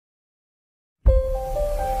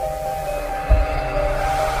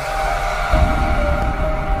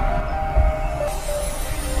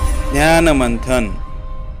ज्ञानमंथन.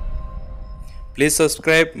 Please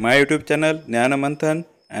subscribe my YouTube channel ज्ञानमंथन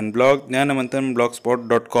and blog ज्ञानमंथन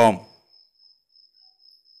blogspot.com.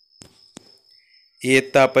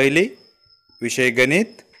 इयत्ता पहिली विषय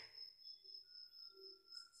गणित.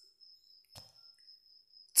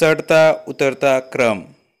 चढता उतरता क्रम.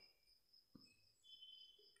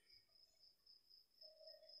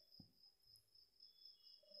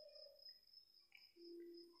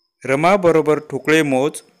 रमा बरोबर ठोकळे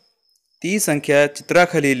मोज. ती संख्या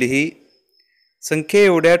चित्राखाली लिही. संख्ये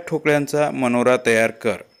एवढ्या ठोकळ्यांचा मनोरा तयार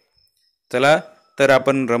कर. चला तर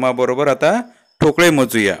आपण रमा बरोबर आता ठोकळे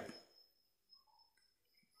मोजूया.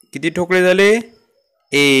 किती ठोकळे झाले?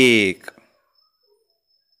 1.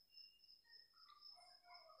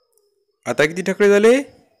 आता किती ठोकळे झाले?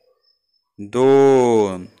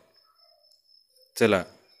 2. चला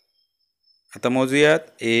आता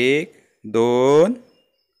मोजूयात. 1 2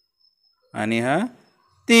 आणि हा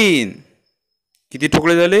 3. किती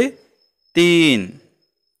ठोकळे झाले? 3.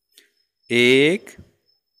 1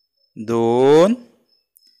 2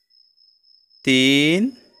 3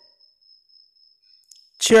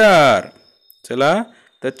 4. चला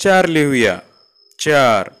तर 4 लिहूया.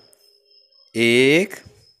 4. 1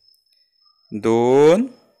 2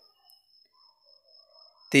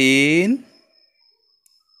 3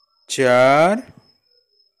 4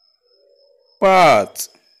 5.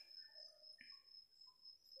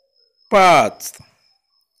 5.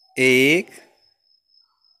 1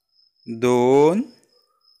 2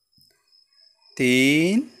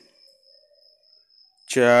 3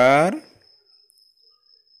 4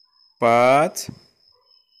 5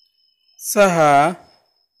 6.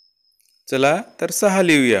 चला तर 6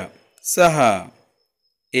 लिहूया. 6.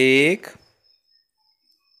 1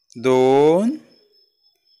 2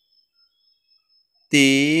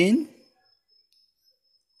 3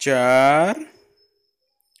 4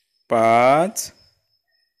 5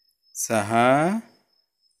 6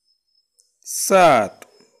 7.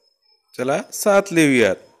 चला 7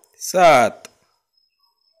 लिहूयात. 7.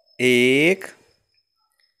 1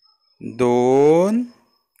 2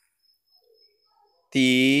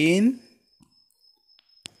 3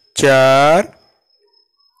 4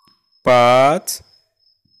 5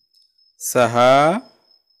 6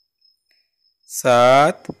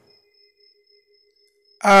 7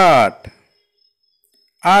 8.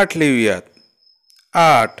 8 लिहूयात.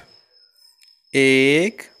 8.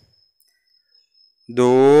 1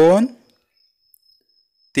 2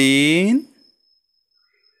 3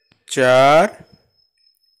 4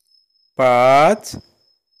 5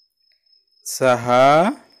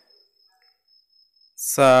 6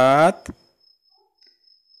 7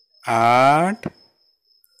 8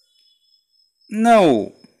 9.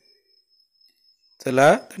 चला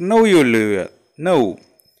 9 लिहूया. 9.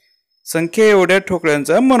 संख्या एवढ्या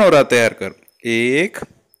ठोकळ्यांचा मनोरा तयार कर. 1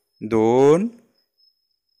 2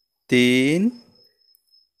 3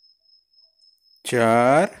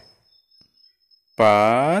 4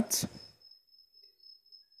 5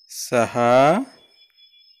 6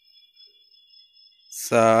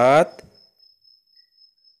 7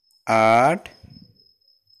 8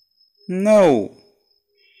 9.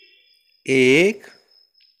 1.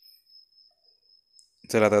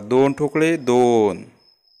 चला आता 2 ठोकळे. 2.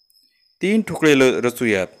 3 ठोकळे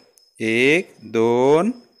रचूयात. 1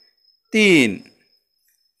 2 3.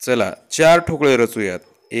 चला 4 ठोकळे रचूयात.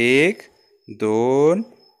 1 2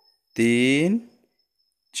 3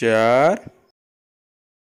 4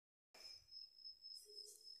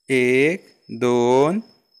 1 2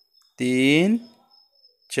 3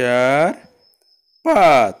 4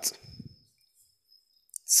 5.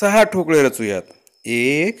 6 ठोकळे रचूयात.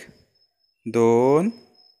 1 2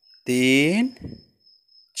 3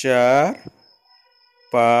 4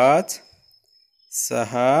 5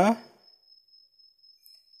 6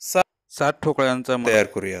 7 ठोकळ्यांचा तयार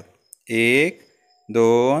करूयात. 1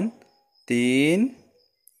 2 3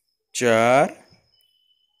 4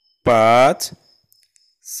 5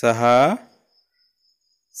 6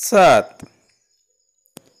 7.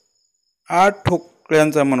 8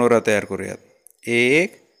 ठोकळ्यांचा मनोरा तयार करूयात.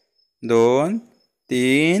 1 2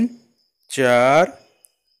 3 4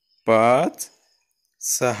 5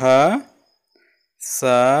 6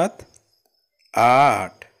 7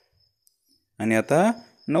 8. आणि आता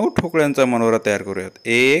 9 ठोकळ्यांचा मनोरा तयार करूयात.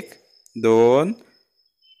 1 2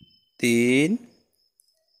 3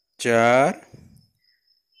 4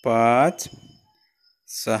 5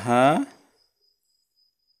 6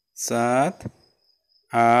 7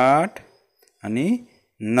 8 आणि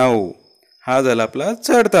 9. हा झाला आपला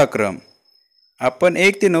चढता क्रम. आपण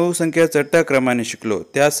 1 ते 9 संख्या चढत्या क्रमाने शिकलो.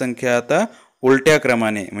 त्या संख्या आता उलट्या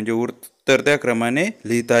क्रमाने म्हणजे उतरत्या क्रमाने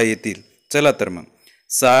लिहिता येतील. चला तर मग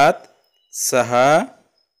 7 6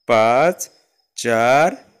 5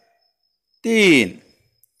 4 3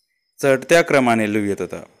 चढत्या क्रमाने लिहूयात.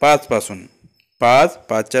 आता 5 पासून 5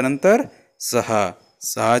 5च्या नंतर 6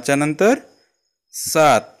 6च्या नंतर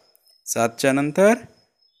 7 7च्या नंतर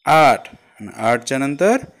 8 आणि 8च्या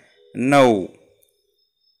नंतर 9.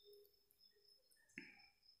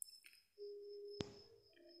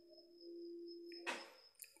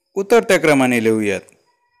 उतरत्या क्रमाने लिहूयात.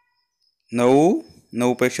 9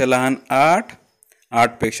 9 पेक्षा लहान 8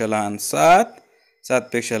 8 पेक्षा लहान 7 7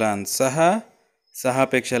 पेक्षा लहान 6 6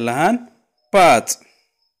 पेक्षा लहान 5.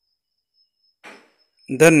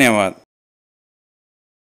 धन्यवाद.